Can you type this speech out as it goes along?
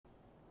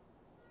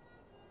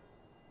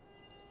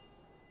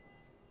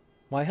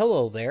Why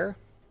hello there,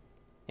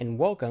 and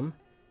welcome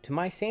to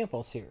my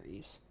sample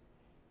series.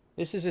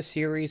 This is a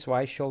series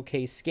where I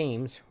showcase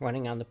games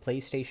running on the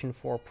PlayStation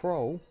 4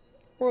 Pro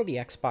or the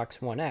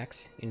Xbox One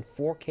X in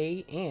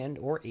 4K and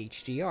or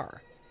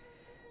HDR.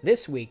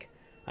 This week,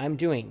 I'm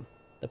doing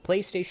the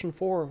PlayStation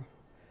 4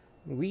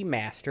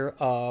 remaster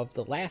of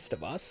The Last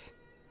of Us,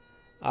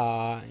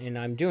 and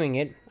I'm doing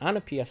it on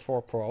a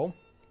PS4 Pro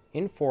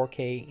in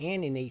 4K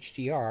and in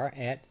HDR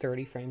at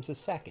 30 frames a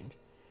second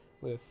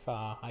with,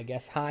 I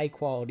guess, high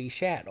quality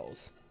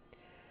shadows.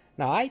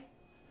 Now, I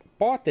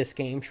bought this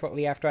game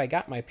shortly after I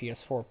got my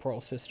PS4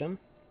 Pro system,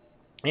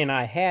 and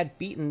I had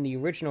beaten the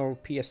original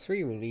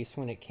PS3 release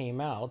when it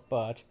came out,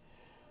 but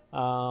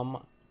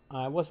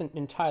I wasn't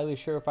entirely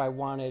sure if I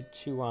wanted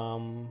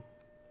to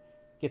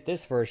get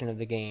this version of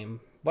the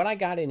game, but I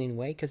got it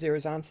anyway because it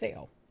was on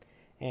sale.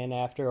 And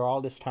after all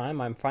this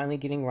time, I'm finally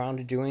getting around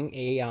to doing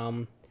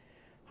a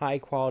high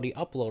quality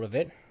upload of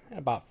it,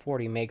 about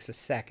 40 megs a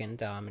second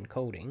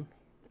encoding.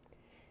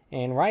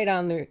 And right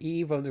on the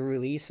eve of the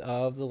release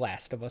of The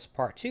Last of Us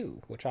Part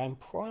 2, which I'm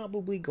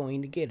probably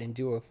going to get and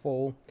do a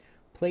full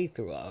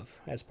playthrough of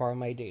as part of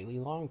my daily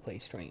long play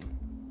stream.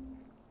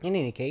 In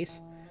any case,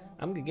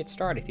 I'm going to get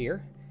started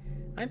here.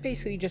 I'm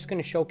basically just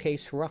going to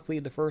showcase roughly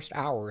the first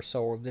hour or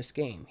so of this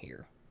game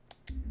here.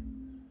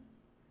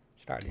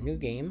 Start a new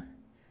game.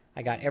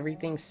 I got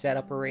everything set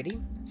up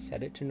already.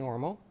 Set it to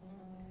normal.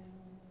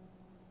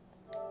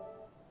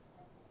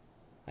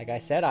 Like I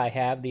said, I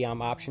have the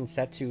option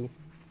set to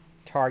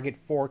target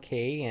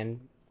 4K and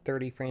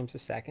 30 frames a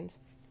second.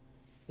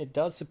 It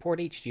does support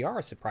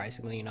HDR,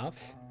 surprisingly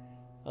enough,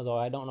 although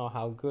I don't know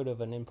how good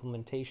of an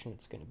implementation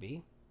it's going to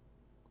be.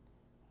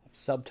 I have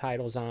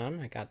subtitles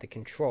on. I got the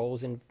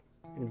controls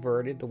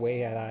inverted the way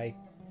that I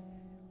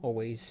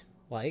always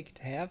like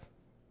to have.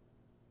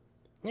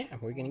 Yeah,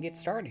 we're going to get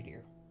started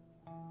here.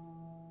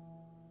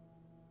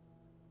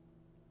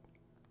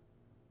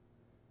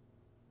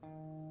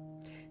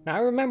 Now, I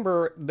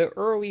remember the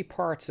early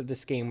parts of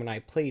this game when I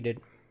played it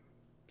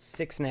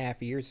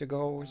 6.5 years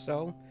ago or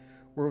so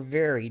were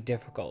very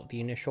difficult. The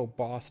initial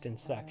Boston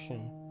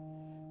section,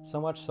 so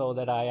much so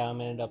that I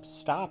ended up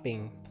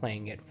stopping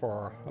playing it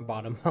for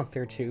about a month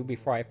or two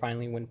before I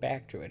finally went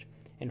back to it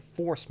and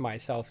forced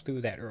myself through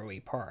that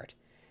early part.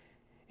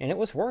 And it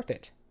was worth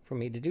it for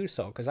me to do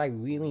so because I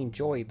really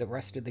enjoyed the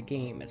rest of the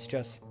game. It's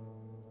just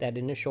that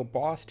initial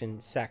Boston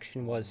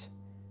section was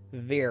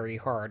very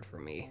hard for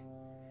me.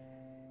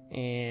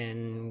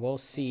 And we'll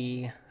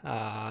see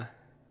how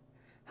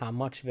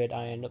much of it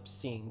I end up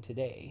seeing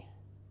today.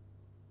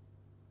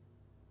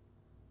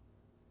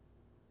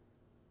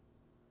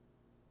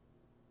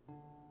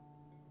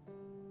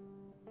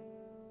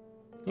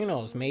 Who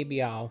knows, maybe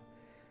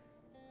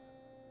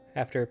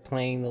after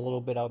playing the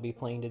little bit I'll be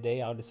playing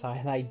today, I'll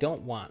decide I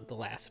don't want The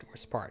Last of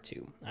Us Part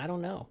 2. I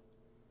don't know.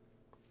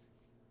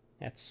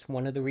 That's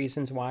one of the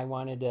reasons why I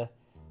wanted to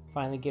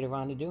finally get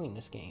around to doing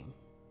this game.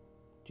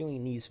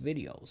 Doing these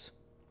videos.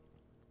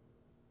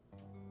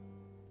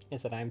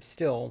 Is that I'm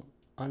still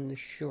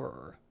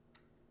unsure.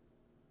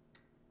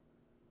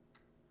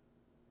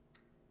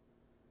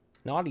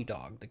 Naughty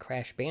Dog, the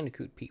Crash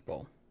Bandicoot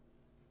people.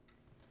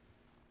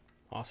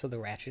 Also the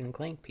Ratchet and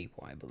Clank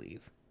people, I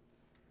believe.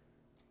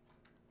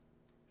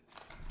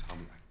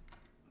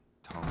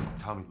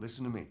 Tommy,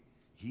 listen to me.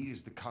 He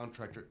is the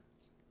contractor.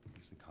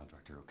 He's the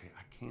contractor, okay?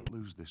 I can't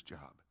lose this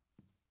job.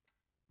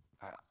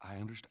 I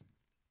understand.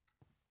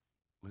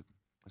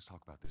 Let's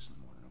talk about this in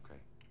the morning,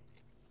 okay?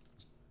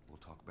 We'll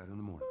talk about it in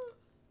the morning.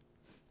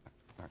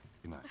 All right,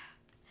 good night.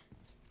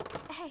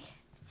 Hey.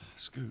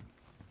 Scoot.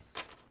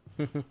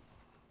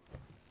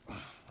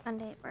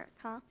 Monday at work,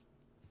 huh?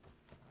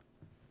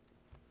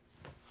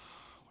 What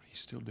are you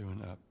still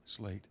doing up? It's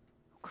late.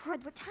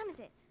 Crud, what time is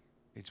it?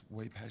 It's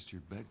way past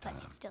your bedtime.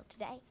 But it's still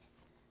today.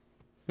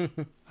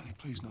 Honey,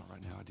 please not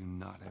right now. I do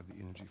not have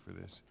the energy for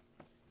this.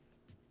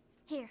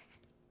 Here,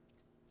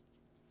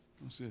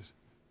 What's this?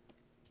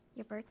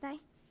 your birthday?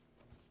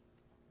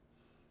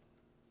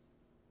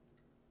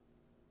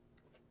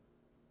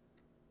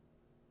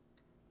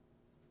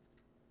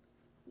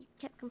 You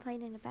kept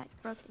complaining about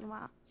your broken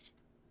watch.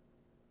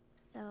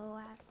 So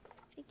I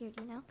figured,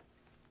 you know.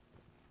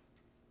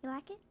 You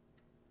like it?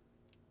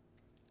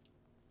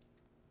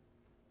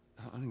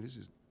 Honey, this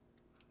is...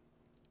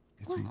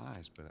 It's What?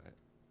 nice, but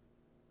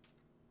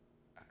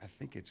I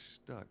think it's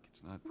stuck.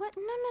 It's not... What?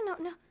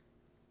 No.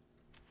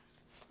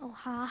 Oh,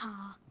 ha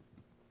ha.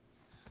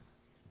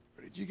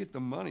 Where did you get the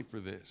money for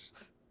this?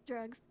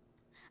 Drugs.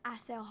 I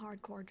sell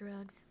hardcore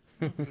drugs.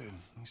 Good.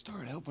 You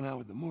started helping out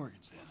with the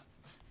mortgage then.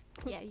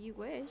 Yeah, you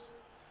wish.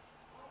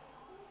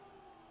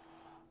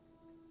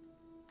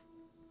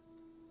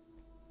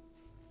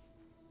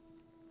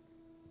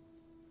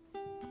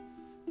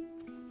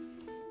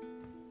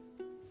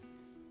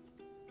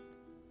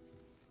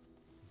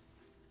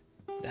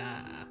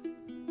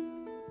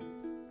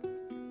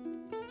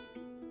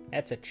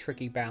 That's a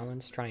tricky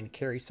balance, trying to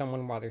carry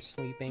someone while they're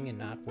sleeping and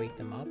not wake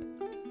them up.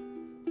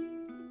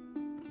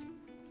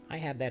 I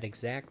have that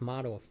exact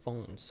model of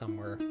phone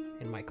somewhere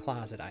in my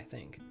closet, I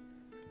think.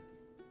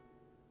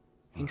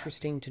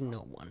 interesting to no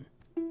one.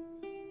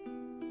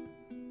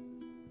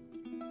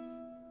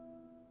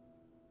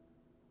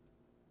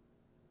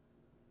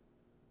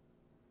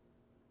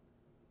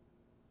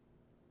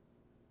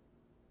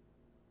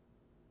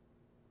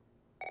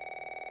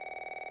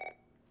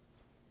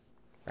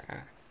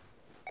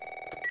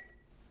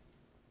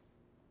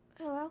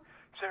 Hello?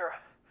 Sarah,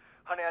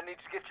 honey, I need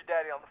to get your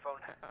daddy on the phone.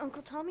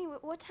 Uncle Tommy,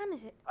 what time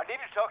is it? I need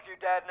to talk to your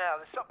dad now.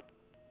 There's something...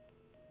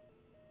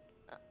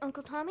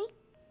 Uncle Tommy?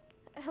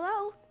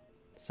 Hello?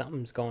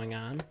 Something's going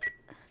on.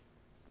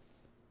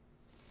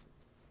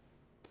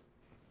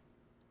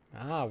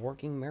 Ah,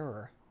 working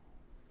mirror.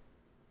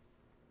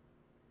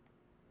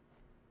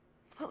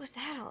 What was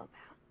that all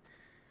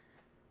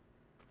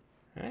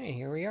about? Alright,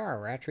 here we are.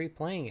 We're actually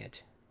playing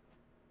it.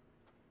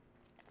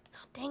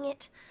 Oh, dang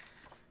it.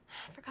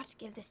 I forgot to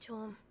give this to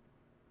him.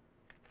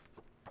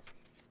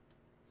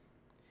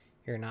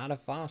 You're not a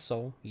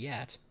fossil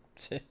yet.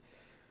 Oh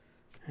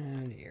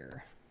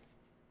dear.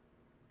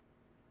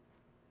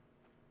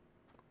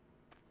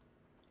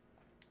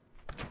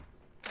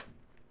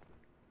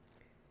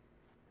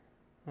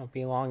 Won't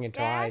be long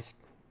until Dad? I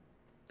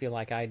feel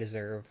like I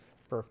deserve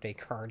birthday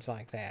cards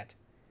like that.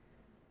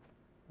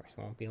 Of course,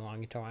 it won't be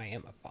long until I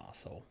am a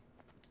fossil.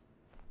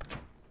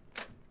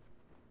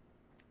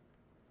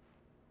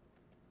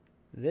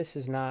 This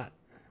is not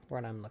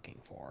what I'm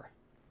looking for.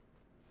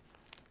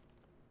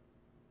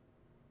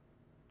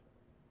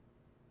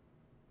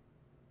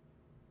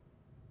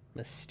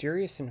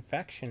 Mysterious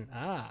infection.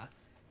 Ah.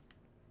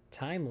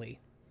 Timely.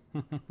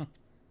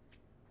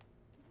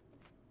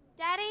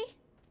 Daddy?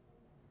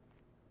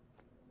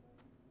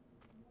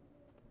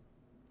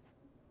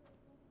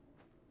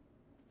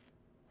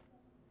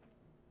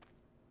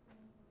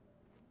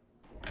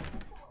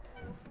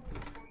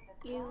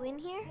 You in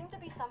here? Seem to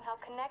be somehow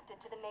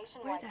connected to the Where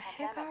nationwide the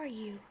heck pandemic. are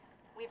you?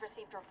 We've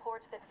received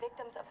reports that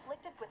victims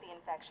afflicted with the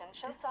infection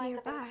show That's signs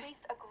of nearby.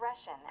 increased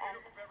aggression, and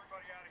Move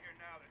everybody out of here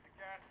now. There's a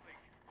gas leak.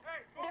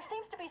 Hey, there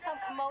seems to be some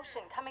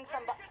commotion coming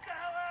from get the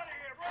hell out of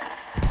here,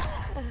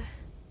 bro!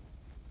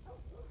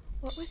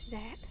 What was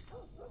that?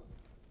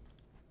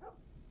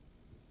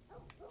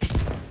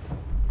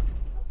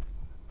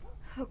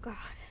 Oh,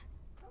 God.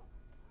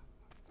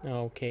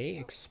 Okay,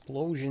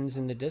 explosions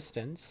in the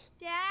distance.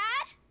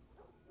 Dad?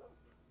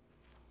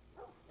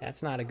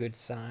 That's not a good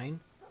sign.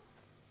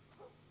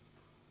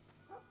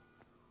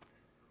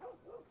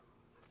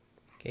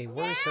 Okay,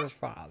 where's her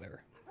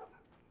father?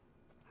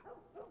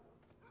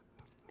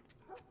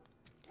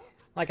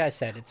 Like I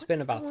said, it's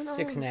been about going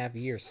 6.5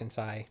 years since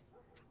I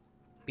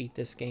beat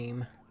this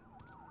game.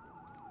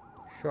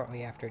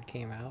 Shortly after it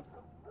came out.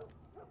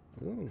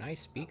 Ooh,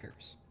 nice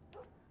speakers.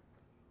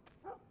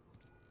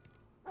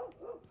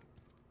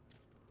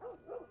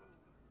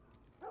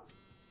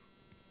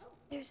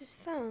 There's his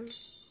phone.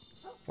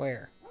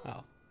 Where?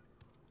 Oh.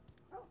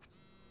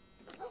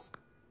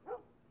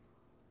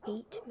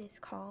 8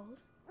 missed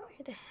calls. Where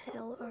the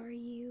hell are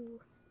you?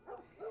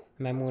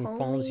 Remember when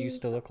phones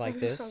used to look like on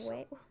this? our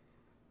way.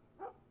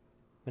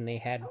 When they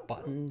had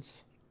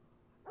buttons?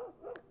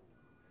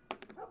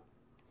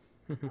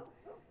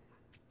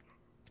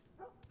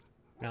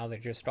 Now they're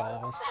just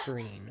all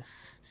screen.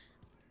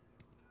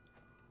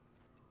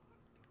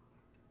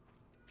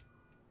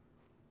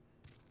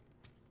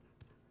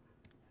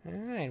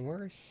 Alright,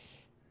 where's...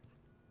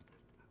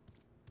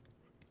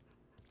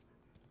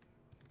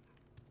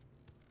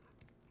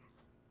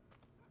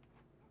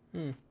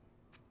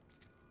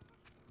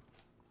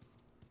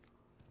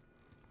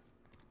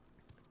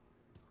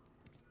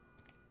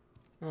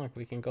 Look,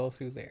 we can go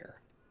through there.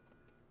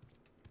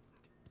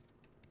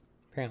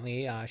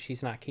 Apparently,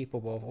 she's not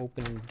capable of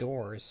opening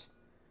doors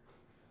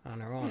on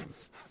her own.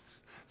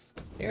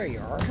 There you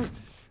are.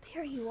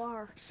 There you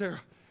are.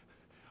 Sarah,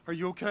 are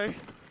you okay?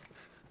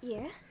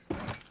 Yeah?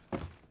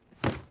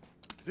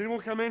 Has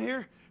anyone come in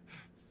here?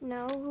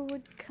 No, who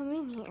would come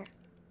in here?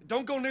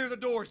 Don't go near the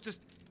doors. Just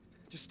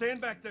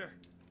stand back there.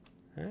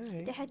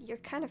 Alright. Dad, you're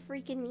kind of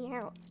freaking me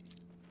out.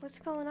 What's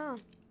going on?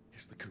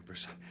 It's the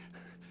Coopers.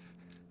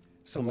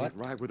 Someone what?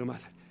 went right with them. I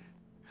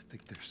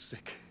think they're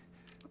sick.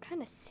 What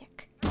kind of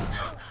sick?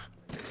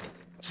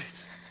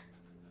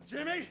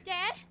 Jimmy!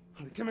 Dad?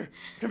 Honey, come here.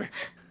 Come here.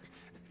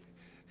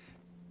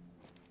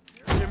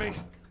 Jimmy! Jimmy,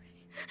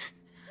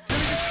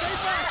 just stay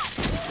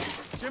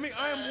back! Jimmy,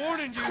 I am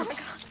warning you!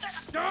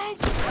 Don't!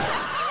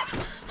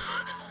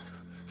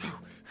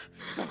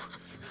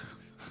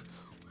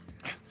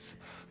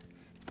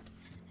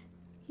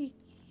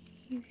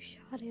 You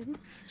shot him.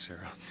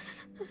 Sarah,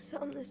 I saw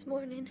him this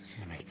morning.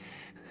 listen to me.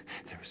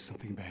 There is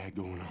something bad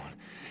going on,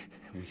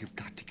 and we have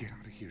got to get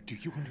out of here. Do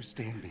you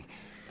understand me?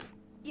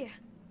 Yeah.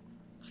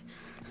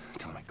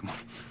 Tommy, come on.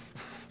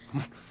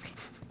 Come on.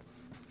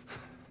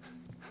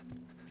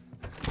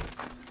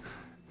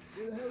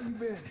 Where the hell you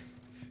been?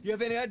 You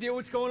have any idea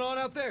what's going on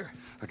out there?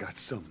 I got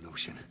some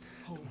notion.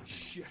 Holy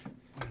shit.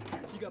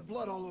 You got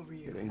blood all over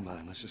you. It ain't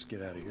mine. Let's just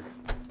get out of here.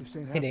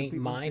 It ain't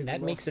mine.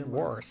 That makes it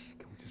worse.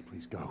 Can we just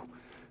please go?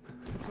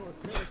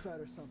 Parasite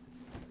or something.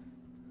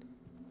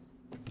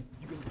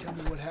 You gonna tell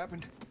me what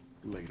happened?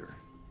 Later.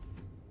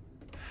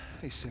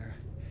 Hey, Sarah.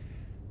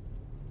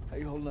 How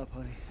you holding up,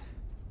 honey?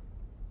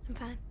 I'm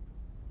fine.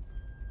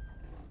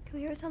 Can we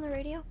hear us on the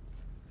radio?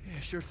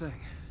 Yeah, sure thing.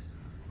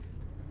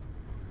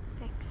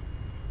 Thanks.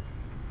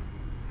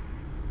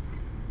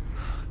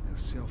 No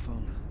cell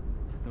phone,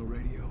 no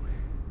radio.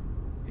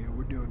 Yeah,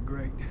 we're doing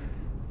great.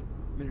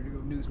 A minute ago,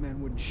 newsman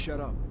wouldn't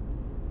shut up.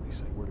 They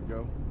say where to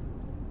go?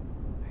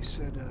 They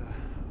said,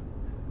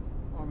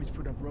 Army's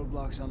put up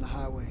roadblocks on the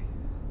highway.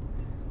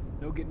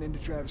 No getting into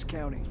Travis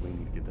County. We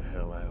need to get the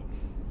hell out.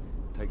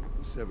 Take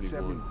 71.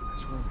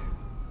 That's where I'm headed.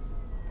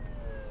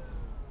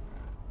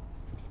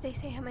 Did they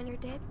say how many are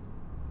dead?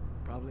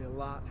 Probably a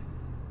lot.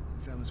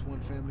 Found this one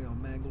family all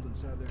mangled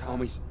inside their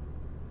Tommy. house.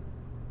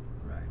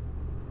 Right.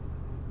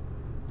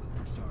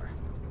 I'm sorry.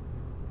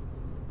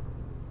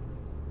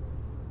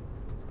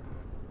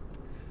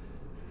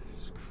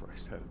 Jesus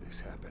Christ, how did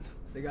this happen?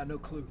 They got no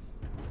clue.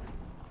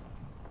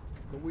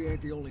 But we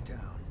ain't the only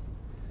town.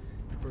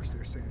 At first they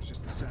were saying it's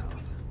just the south.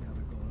 Now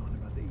they're going on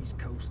about the east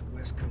coast, the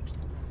west coast.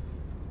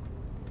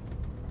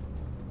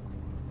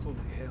 Holy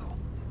hell.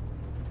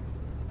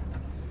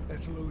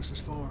 That's Lewis's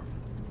farm.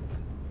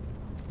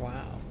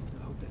 Wow.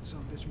 I hope that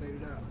son bitch made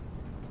it out.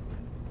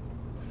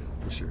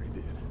 I'm sure he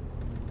did.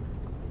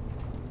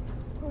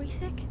 Were we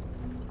sick?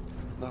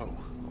 No,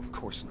 of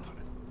course not.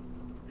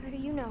 How do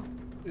you know?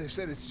 They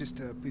said it's just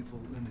people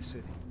in the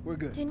city. We're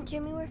good. Didn't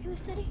Jimmy work in the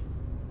city?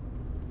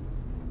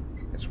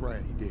 That's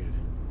right, he did.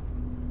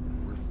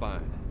 We're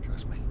fine,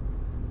 trust me.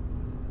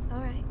 All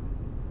right.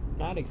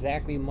 Not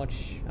exactly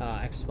much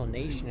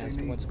explanation as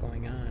to what's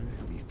going on.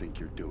 What do you think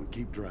you're doing?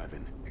 Keep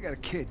driving. I got a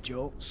kid,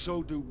 Joel.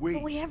 So do we.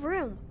 But we have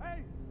room.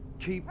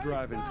 Keep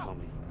driving,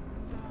 Tommy.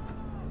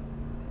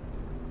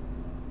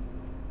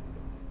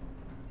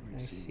 I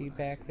see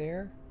back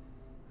there.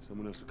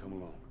 Someone else will come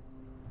along.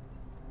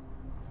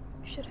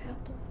 You should have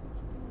helped him.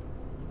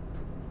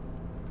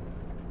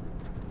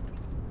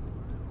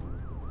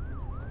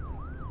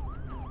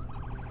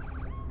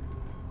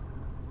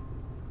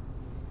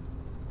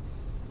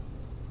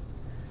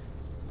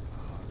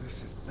 Oh,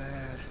 this is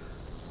bad.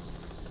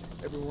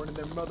 Everyone and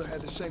their mother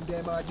had the same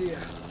damn idea.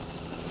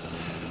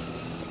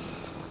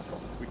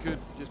 We could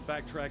just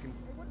backtrack and...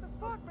 What the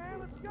fuck, man?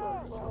 Let's go!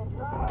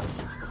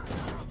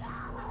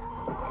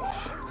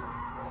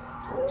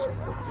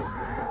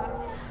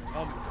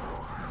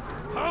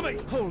 Tommy!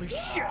 Holy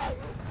shit!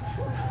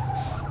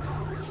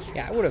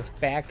 Yeah, I would have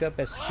backed up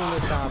as soon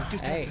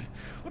as hey.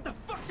 What the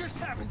fuck just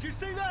happened? Did you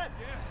see that?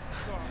 Yes,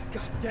 sorry.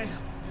 God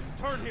damn.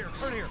 Turn here,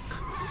 turn here.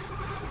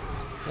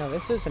 No,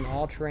 this is an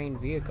all-terrain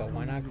vehicle.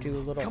 Why not do a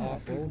little Come on,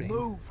 people, off-roading?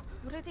 move.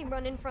 What are they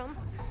running from?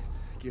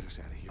 Get us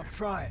out of here. I'm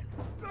trying.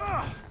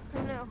 Oh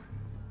no.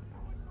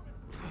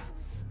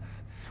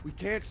 We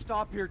can't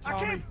stop here, Tommy. I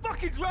can't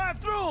fucking drive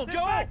through them,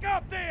 Joel! Back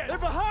up there! They're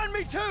behind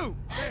me, too!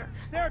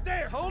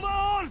 There! Hold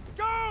on!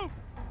 Go!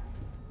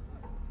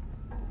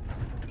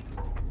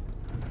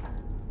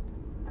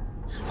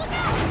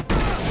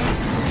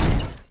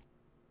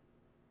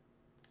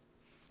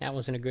 That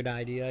wasn't a good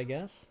idea, I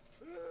guess.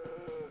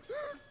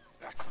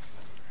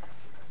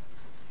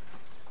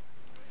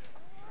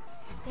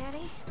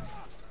 Daddy?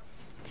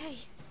 Hey.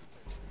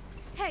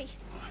 Hey!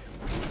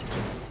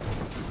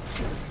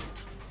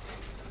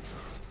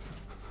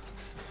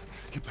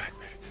 Get back,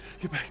 man.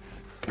 Get back.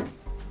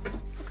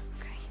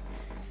 Okay.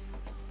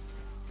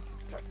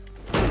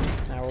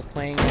 Now we're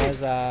playing as,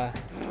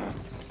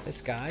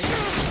 this guy.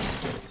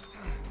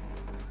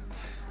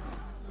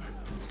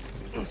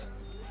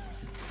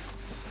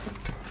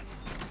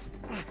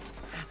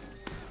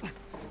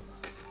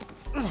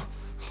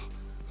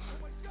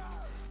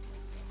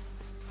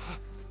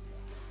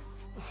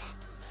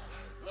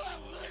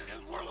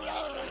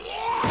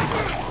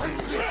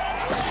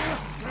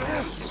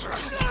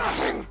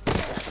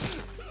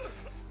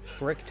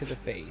 Brick to the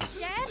face.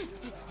 Dad?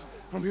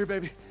 I'm here,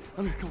 baby.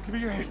 I'm here. Come on, give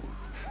me your hand.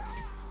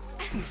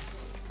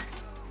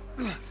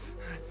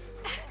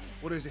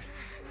 What is it?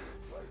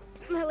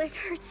 My leg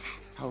hurts.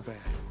 How bad?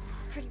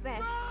 Pretty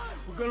bad.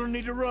 We're gonna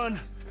need to run.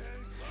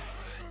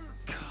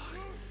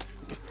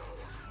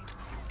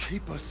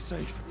 Keep us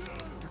safe.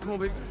 Come on,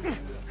 baby.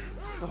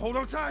 Now hold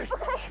on tight.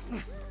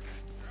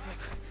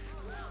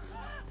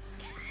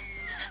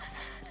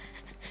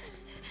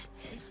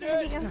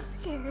 Daddy, I'm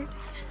scared.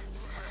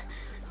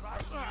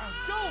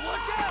 Joel,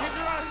 watch out! Keep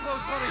your eyes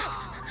closed, honey.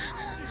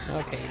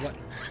 Okay, what?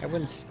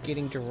 Everyone's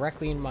getting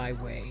directly in my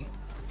way.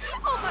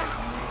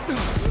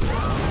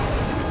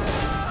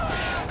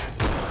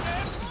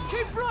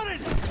 Keep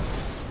running!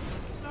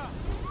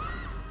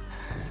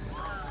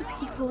 Those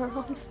people are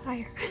on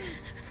fire.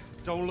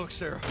 Don't look,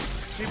 Sarah.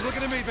 Keep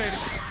looking at me, baby.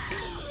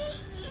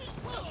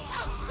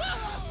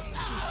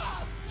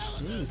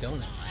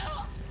 Donuts.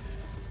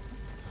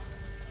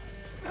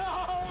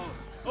 No!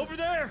 Over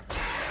there!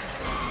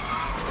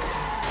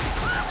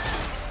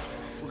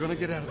 We're gonna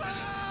get out of this.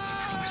 I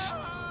promise.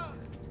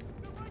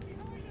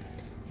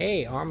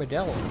 Hey,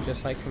 armadillo,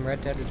 just like from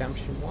Red Dead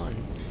Redemption 1.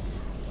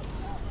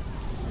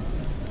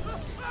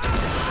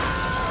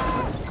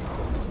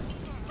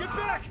 Get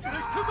back!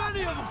 There's too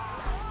many of them!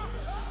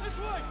 This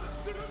way!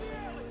 Get in the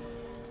alley!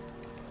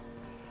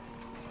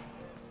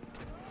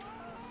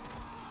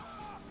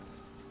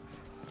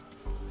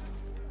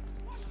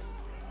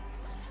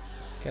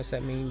 Guess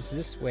that means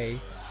this way.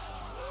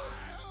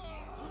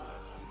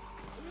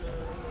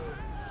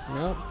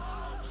 Nope.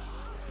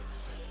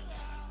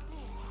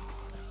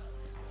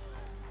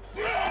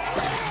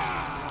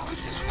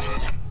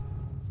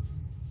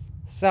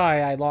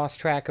 Sorry, I lost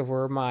track of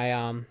where my,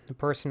 the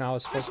person I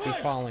was supposed to be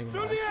following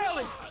was.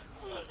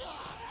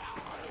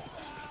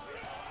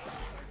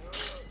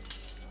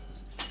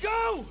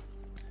 Go!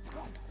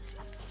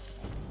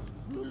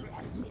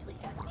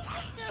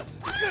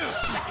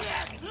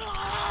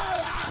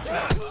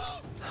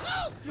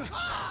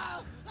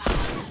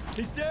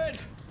 He's dead!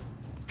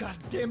 God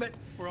damn it!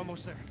 We're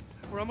almost there.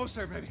 We're almost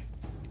there, baby.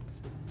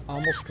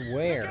 Almost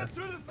where? Get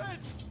through the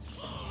fence!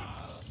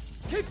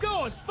 Keep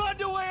going!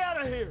 Find a way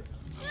out of here!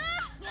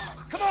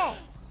 Come on!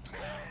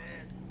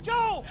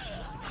 Go!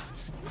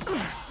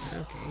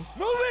 Okay.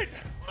 Move it!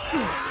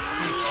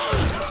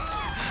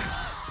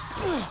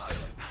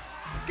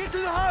 Get to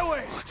the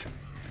highway!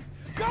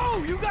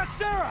 Go! You got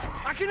Sarah!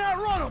 I can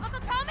outrun him! Uncle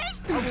Tommy?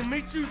 I will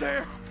meet you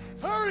there!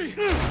 Hurry!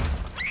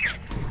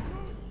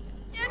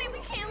 Daddy, we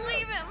can't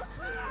leave him.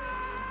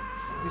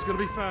 He's gonna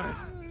be fine.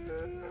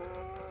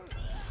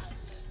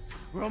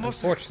 We're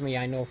almost Unfortunately,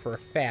 I know for a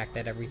fact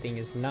that everything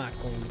is not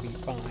going to be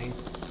fine.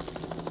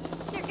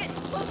 They're getting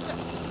closer.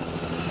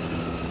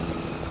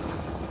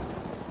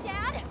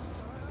 Dad?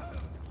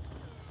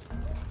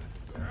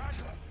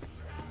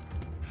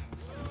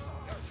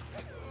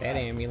 That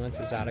ambulance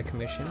is out of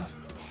commission.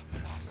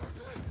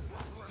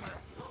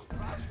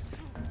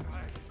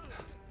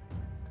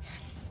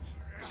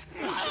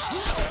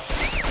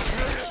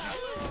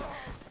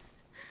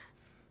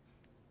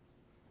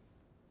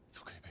 It's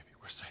okay, baby.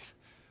 We're safe.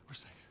 We're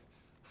safe.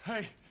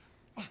 Hey,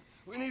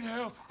 we need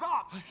help.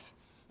 Stop! Please.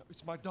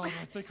 It's my daughter.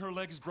 I think her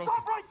leg is broken.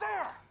 Stop right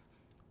there!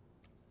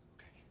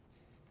 Okay.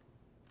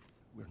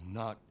 We're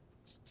not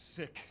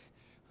sick.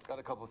 Got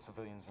a couple of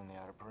civilians in the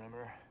outer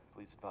perimeter.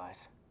 Please advise.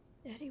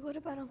 Daddy, what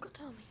about Uncle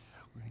Tommy?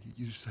 We're gonna get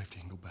you to safety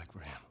and go back for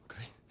him,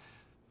 okay?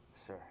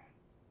 Sir,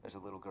 there's a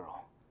little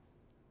girl.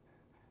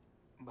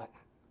 But...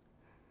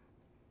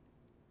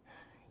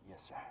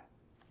 Yes, sir.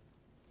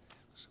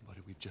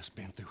 Somebody, we've just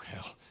been through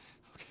hell.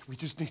 Okay, we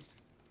just need...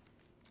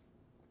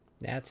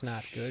 That's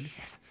not good.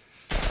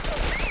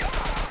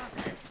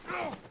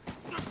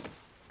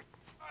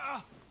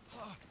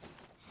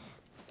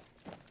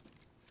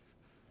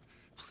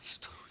 Please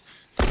don't.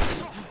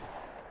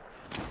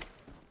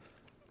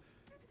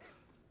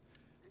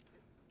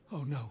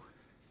 Oh no.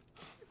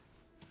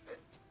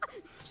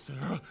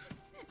 Sarah.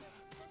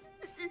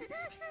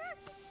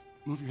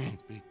 Move your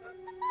hands, baby.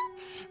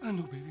 I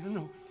know, baby, I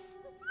know.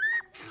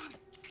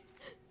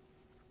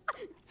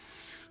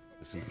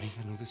 Listen to me.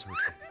 I know this hurts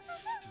you.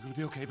 You're gonna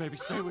be okay, baby.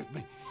 Stay with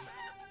me. All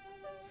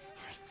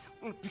right,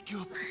 I'm gonna pick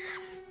you up.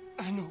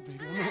 I know,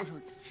 baby. I know it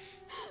hurts.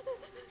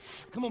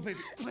 Come on, baby.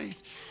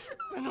 Please.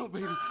 I know,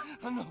 baby.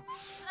 I know.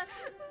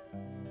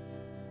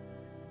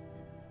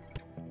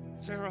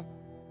 Sarah.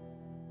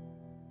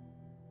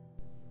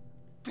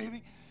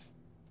 Baby.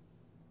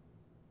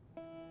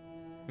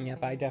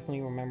 Yep, I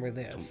definitely remember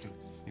Don't do this. this to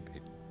me,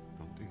 baby.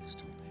 Don't do this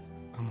to me,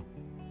 baby. Come on.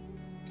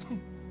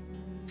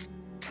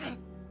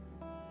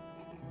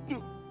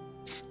 No.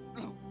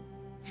 No.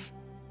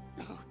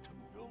 No, no,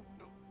 no,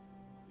 no.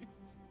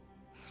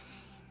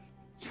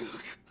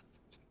 Please.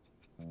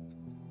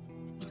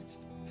 Please.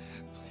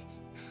 Please.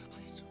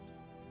 Please. Please.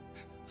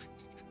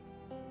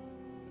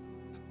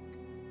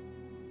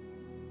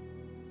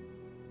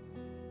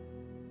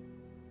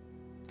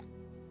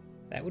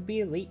 That would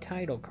be a late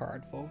title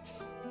card,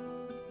 folks.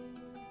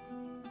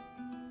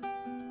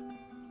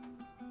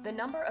 The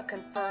number of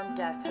confirmed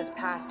deaths has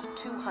passed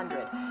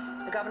 200.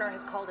 The governor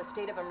has called a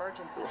state of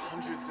emergency. There are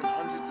hundreds and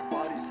hundreds of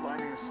bodies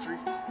lining the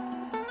streets.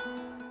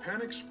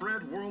 Panic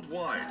spread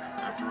worldwide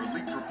after a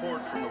leaked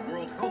report from the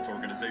World Health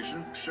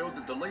Organization showed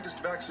that the latest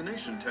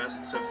vaccination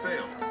tests have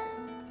failed.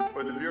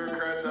 With the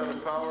bureaucrats out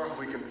of power,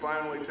 we can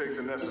finally take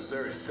the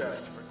necessary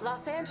steps.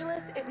 Los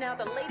Angeles is now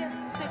the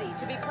latest city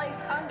to be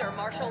placed under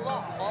martial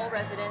law. All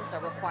residents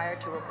are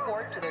required to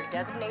report to their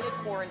designated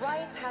quarantine.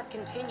 Riots have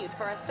continued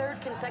for a third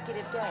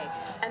consecutive day,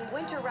 and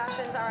winter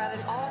rations are at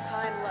an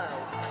all-time low.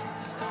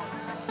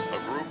 A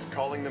group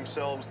calling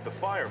themselves the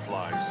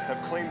Fireflies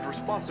have claimed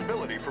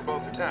responsibility for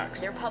both attacks.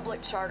 Their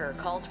public charter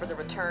calls for the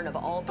return of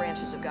all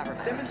branches of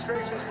government.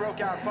 Demonstrations broke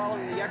out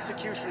following the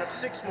execution of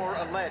 6 more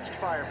alleged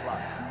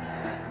Fireflies.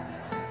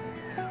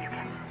 You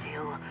can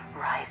still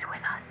rise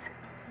with us.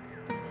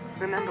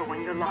 Remember,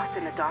 when you're lost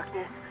in the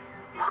darkness,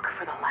 look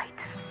for the light.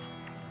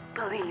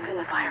 Believe in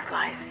the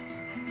Fireflies.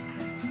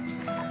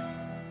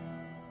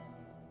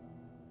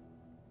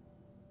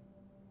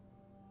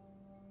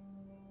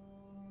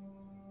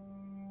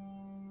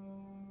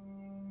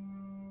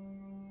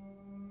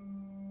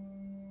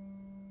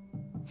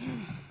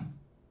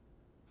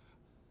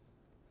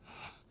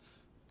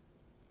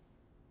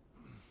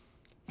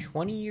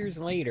 "20 years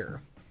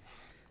later,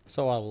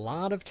 so a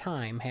lot of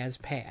time has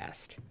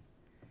passed.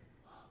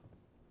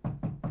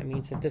 That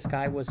means that this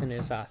guy was in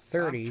his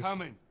 30s I'm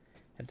coming.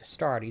 at the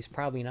start. He's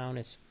probably now in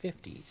his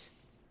 50s.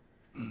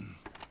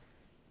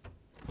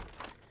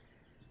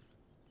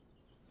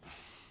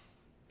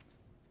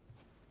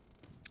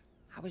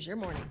 How was your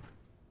morning?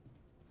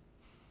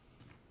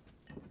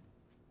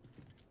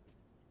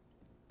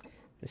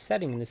 The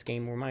setting in this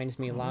game reminds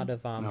me a lot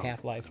of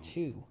Half-Life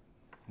 2,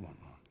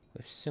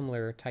 with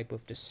similar type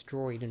of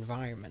destroyed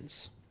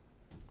environments.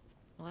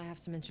 Well, I have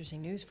some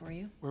interesting news for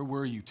you. Where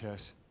were you,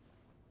 Tess?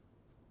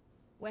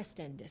 West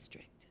End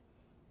District.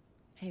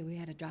 Hey, we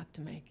had a drop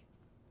to make.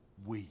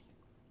 We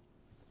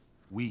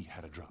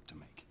had a drop to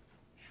make.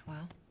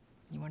 Well,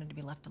 you wanted to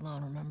be left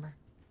alone, remember?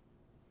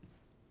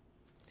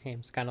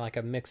 It's kind of like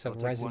a mix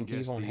of Resident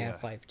Evil and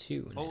Half-Life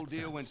 2. Whole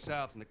deal went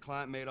south and the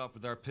client made off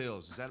with our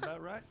pills. Is that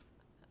about right?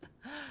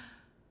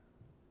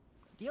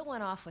 Deal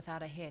went off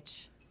without a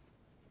hitch.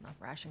 Enough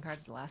ration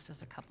cards to last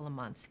us a couple of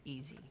months,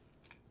 easy.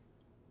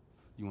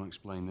 You want to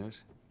explain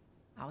this?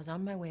 I was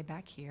on my way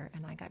back here,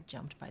 and I got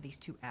jumped by these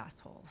two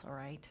assholes, all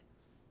right?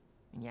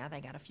 And yeah,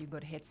 they got a few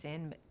good hits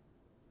in, but...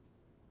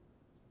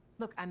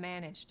 Look, I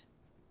managed.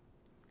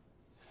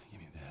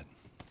 Give me that.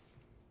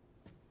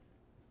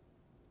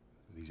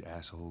 Are these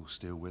assholes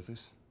still with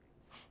us?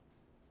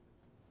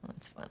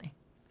 That's funny.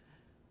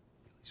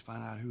 At least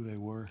find out who they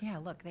were. Yeah,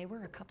 look, they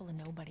were a couple of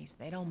nobodies.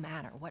 They don't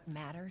matter. What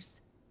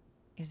matters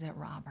is that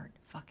Robert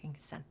fucking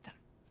sent them.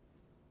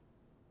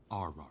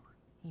 Our Robert.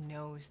 He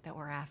knows that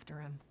we're after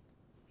him.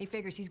 He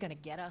figures he's gonna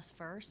get us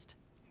first.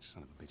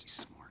 Son of a bitch, he's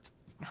smart.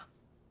 No.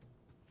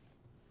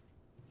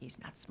 He's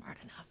not smart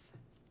enough.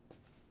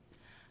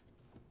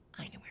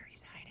 I know where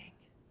he's hiding.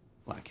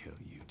 Like hell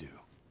you do.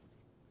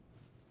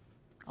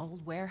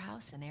 Old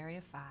warehouse in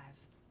Area 5.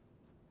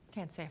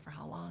 Can't say for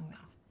how long, though.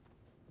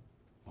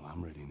 Well,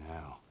 I'm ready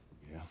now,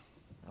 yeah?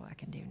 Oh, I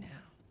can do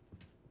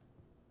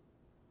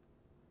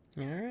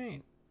now.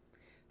 Alright.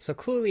 So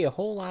clearly a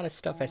whole lot of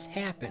stuff has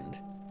happened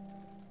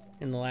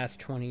in the last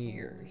 20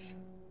 years.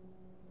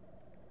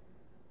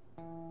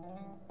 Now,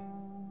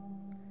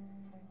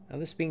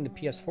 this being the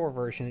PS4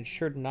 version, it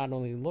should not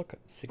only look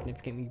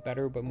significantly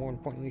better, but more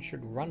importantly,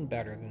 should run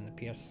better than the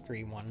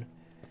PS3 one,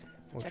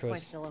 which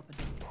was still open.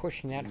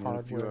 pushing that A few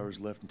hardware hours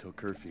left until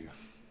curfew.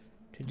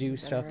 to do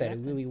stuff that it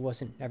really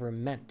wasn't ever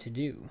meant to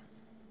do.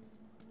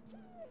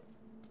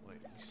 Wait,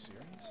 are you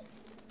serious?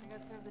 I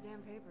got served the damn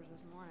papers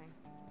this morning.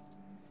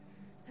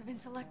 I've been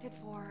selected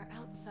for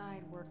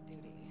outside work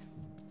duty.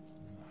 That's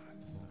such a...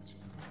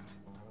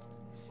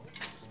 Soldiers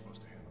are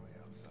supposed to handle the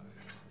outside.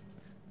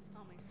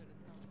 I'll make sure to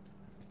tell them.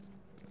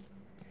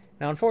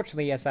 Now,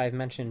 unfortunately, as I've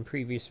mentioned in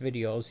previous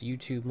videos,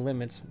 YouTube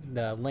limits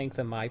the length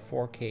of my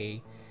 4K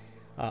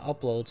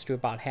uploads to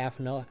about half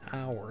an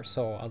hour,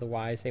 so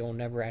otherwise they will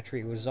never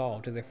actually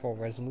resolve to their full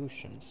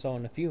resolution. So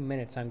in a few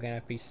minutes, I'm going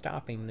to be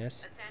stopping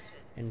this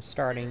and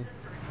starting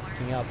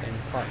picking up in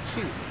part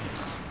 2 of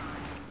this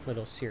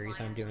little series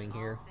I'm doing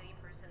here,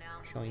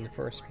 showing the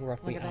first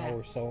roughly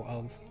hour or so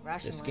of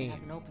Ration this line game.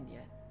 hasn't opened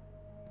yet.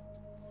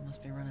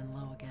 Must be running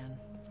low again.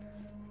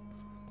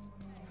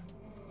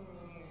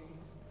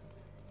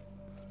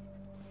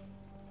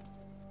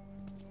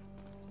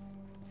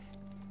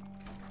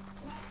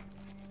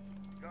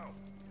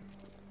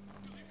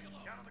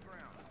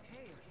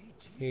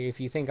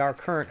 If you think our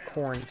current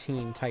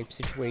quarantine type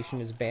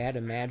situation is bad,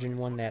 imagine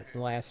one that's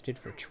lasted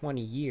for 20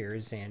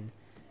 years and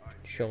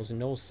shows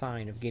no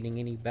sign of getting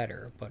any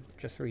better, but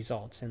just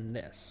results in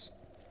this.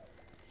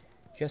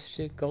 Just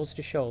goes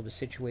to show the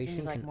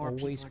situation like can more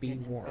always people are be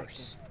getting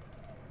worse.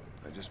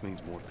 That just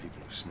means more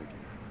people are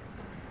sneaking.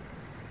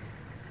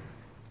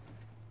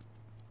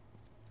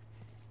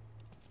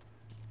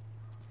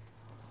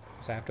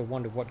 So I have to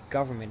wonder what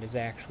government is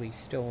actually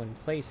still in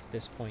place at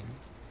this point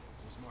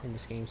in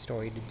this game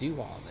story to do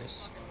all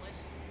this.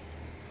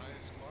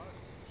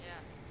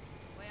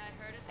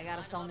 I got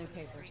us all new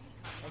papers.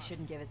 They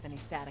shouldn't give us any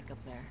static up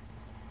there.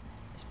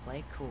 Just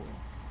play cool.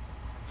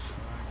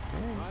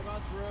 Drive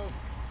on through.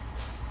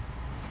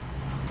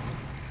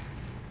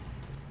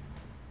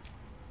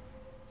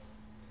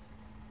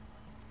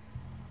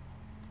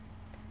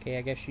 Okay,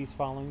 I guess she's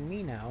following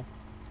me now.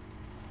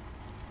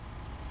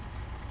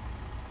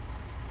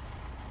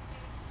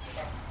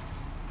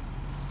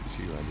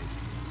 See you, Andy.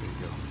 There you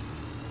go.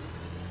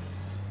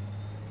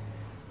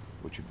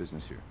 What's your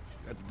business here?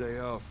 Got the day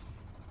off.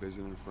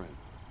 Visiting a friend.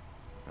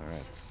 All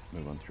right,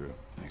 move on through.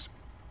 Thanks.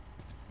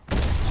 Get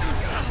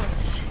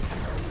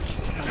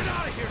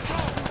out of here! Go!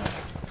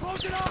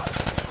 Close it up!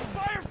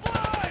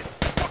 Fireflies!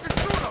 Fucking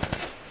shoot them!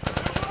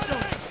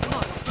 Come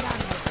on, let's get out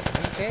of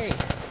here. Okay.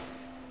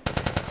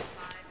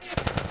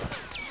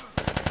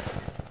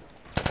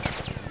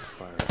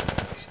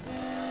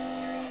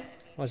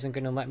 Wasn't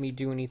gonna let me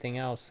do anything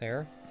else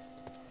there.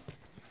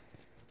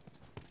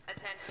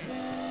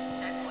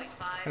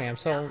 I mean, I'm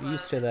so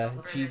used to the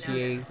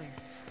GTA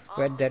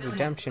Red Dead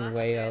Redemption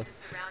way of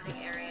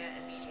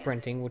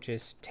sprinting, which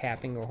is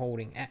tapping or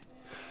holding X,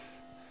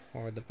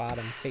 or the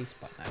bottom face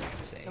button, I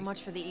should say. So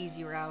much for the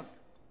easy route.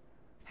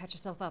 Patch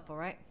yourself up, all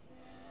right?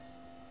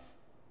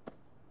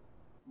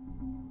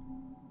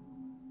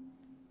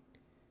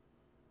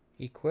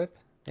 Equip,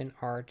 then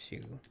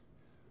R2.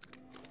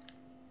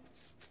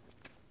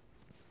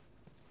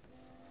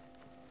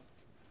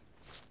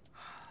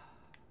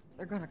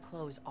 They're gonna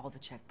close all the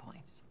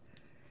checkpoints.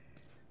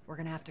 We're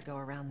gonna have to go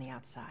around the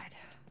outside.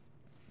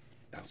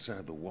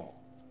 Outside the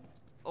wall.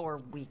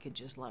 Or we could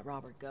just let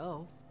Robert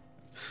go.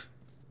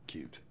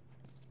 Cute.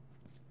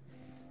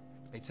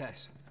 Hey,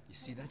 Tess, you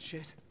see that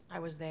shit? I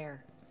was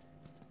there.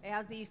 Hey,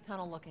 how's the east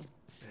tunnel looking?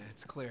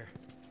 It's clear.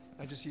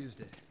 I just used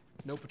it.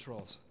 No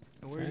patrols.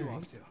 And where are you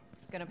off to?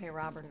 Gonna pay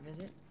Robert a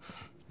visit.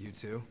 You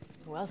too?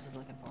 Who else is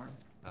looking for him?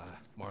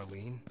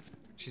 Marlene.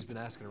 She's been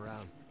asking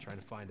around, trying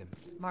to find him.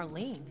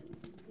 Marlene?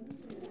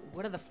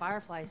 What do the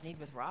Fireflies need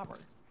with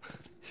Robert?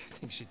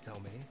 You think she'd tell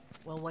me?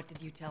 Well, what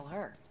did you tell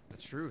her? The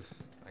truth.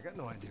 I got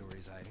no idea where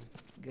he's hiding.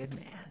 Good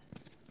man.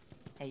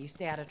 Hey, you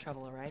stay out of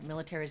trouble, all right?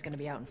 Military's gonna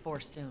be out in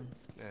force soon.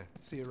 Yeah,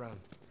 see you around.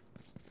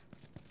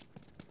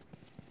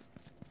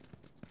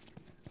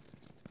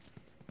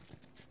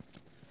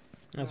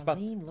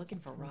 Marlene looking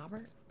for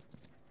Robert?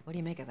 What do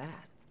you make of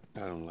that?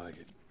 I don't like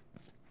it.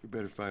 We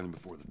better find him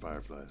before the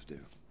Fireflies do.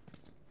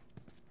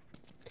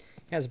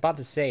 I was about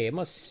to say,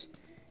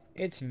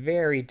 it's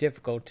very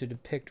difficult to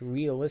depict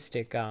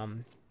realistic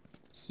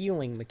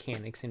healing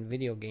mechanics in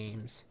video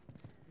games.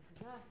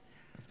 This is us.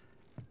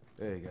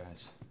 Hey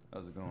guys,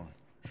 how's it going?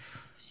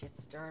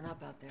 Shit's stirring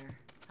up out there.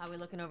 How we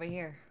looking over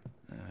here?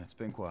 It's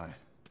been quiet.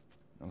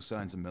 No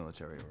signs of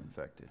military or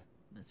infected.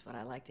 That's what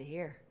I like to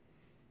hear.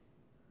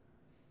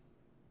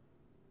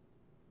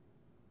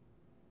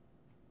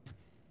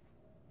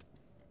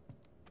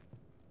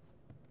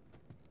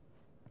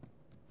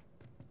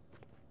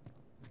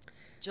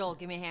 Joel,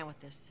 give me a hand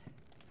with this.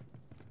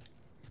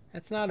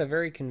 That's not a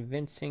very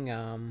convincing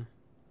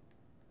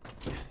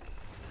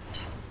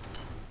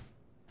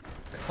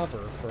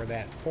cover for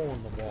that hole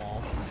in the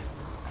wall.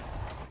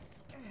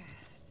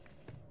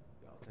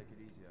 Y'all take it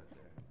easy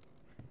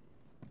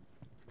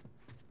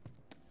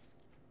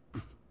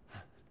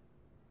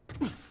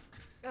out there.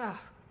 Oh,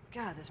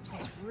 God, this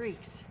place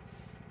reeks.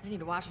 They need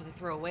to watch what they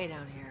throw away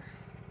down here.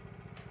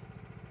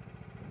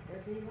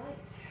 There'd be light.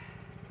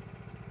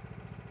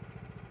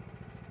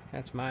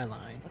 That's my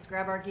line. Let's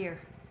grab our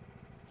gear.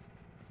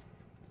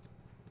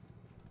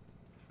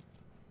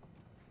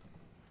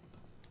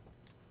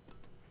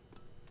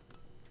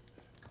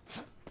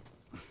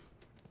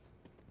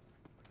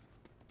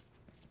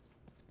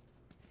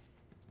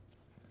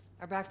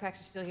 Our backpacks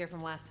are still here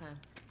from last time.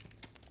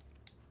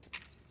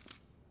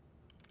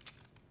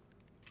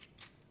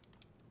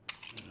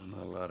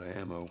 Not a lot of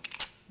ammo.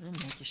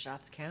 Make your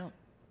shots count.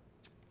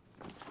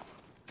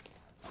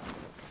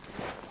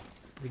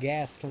 The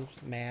gas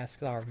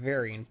masks are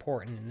very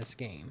important in this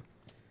game.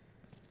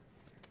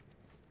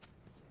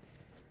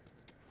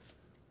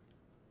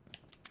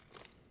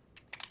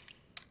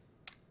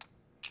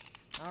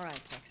 All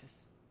right,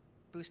 Texas.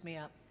 Boost me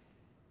up.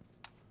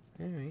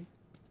 All right.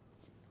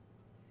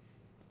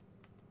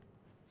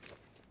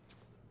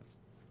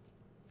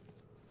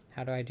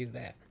 How do I do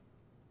that?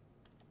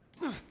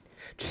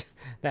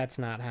 That's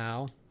not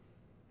how.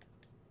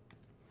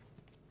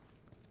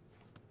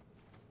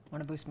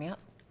 Want to boost me up?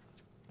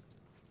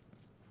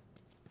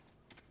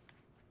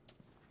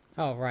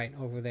 Oh, right,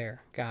 over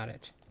there. Got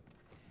it.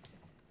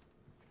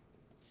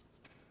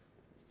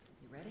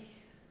 You ready?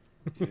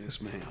 Yes,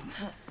 ma'am.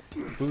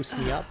 Boost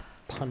me up,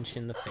 punch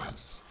in the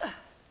face.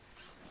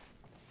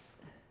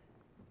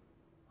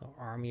 Little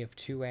army of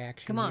two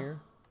action Come on. here.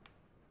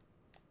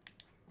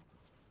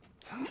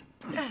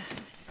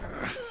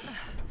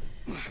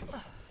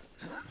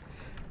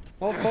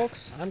 Well,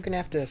 folks, I'm gonna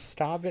have to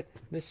stop it.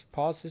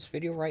 Pause this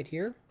video right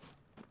here,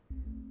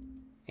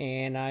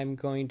 and I'm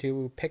going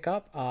to pick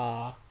up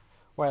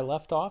where I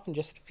left off in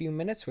just a few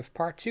minutes with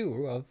part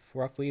 2 of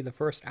roughly the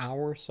first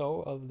hour or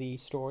so of the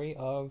story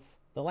of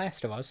The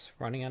Last of Us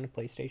running on the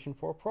PlayStation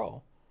 4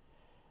 Pro.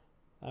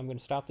 I'm going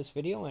to stop this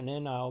video, and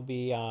then I'll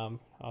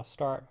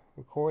start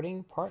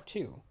recording part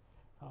 2.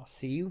 I'll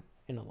see you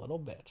in a little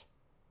bit.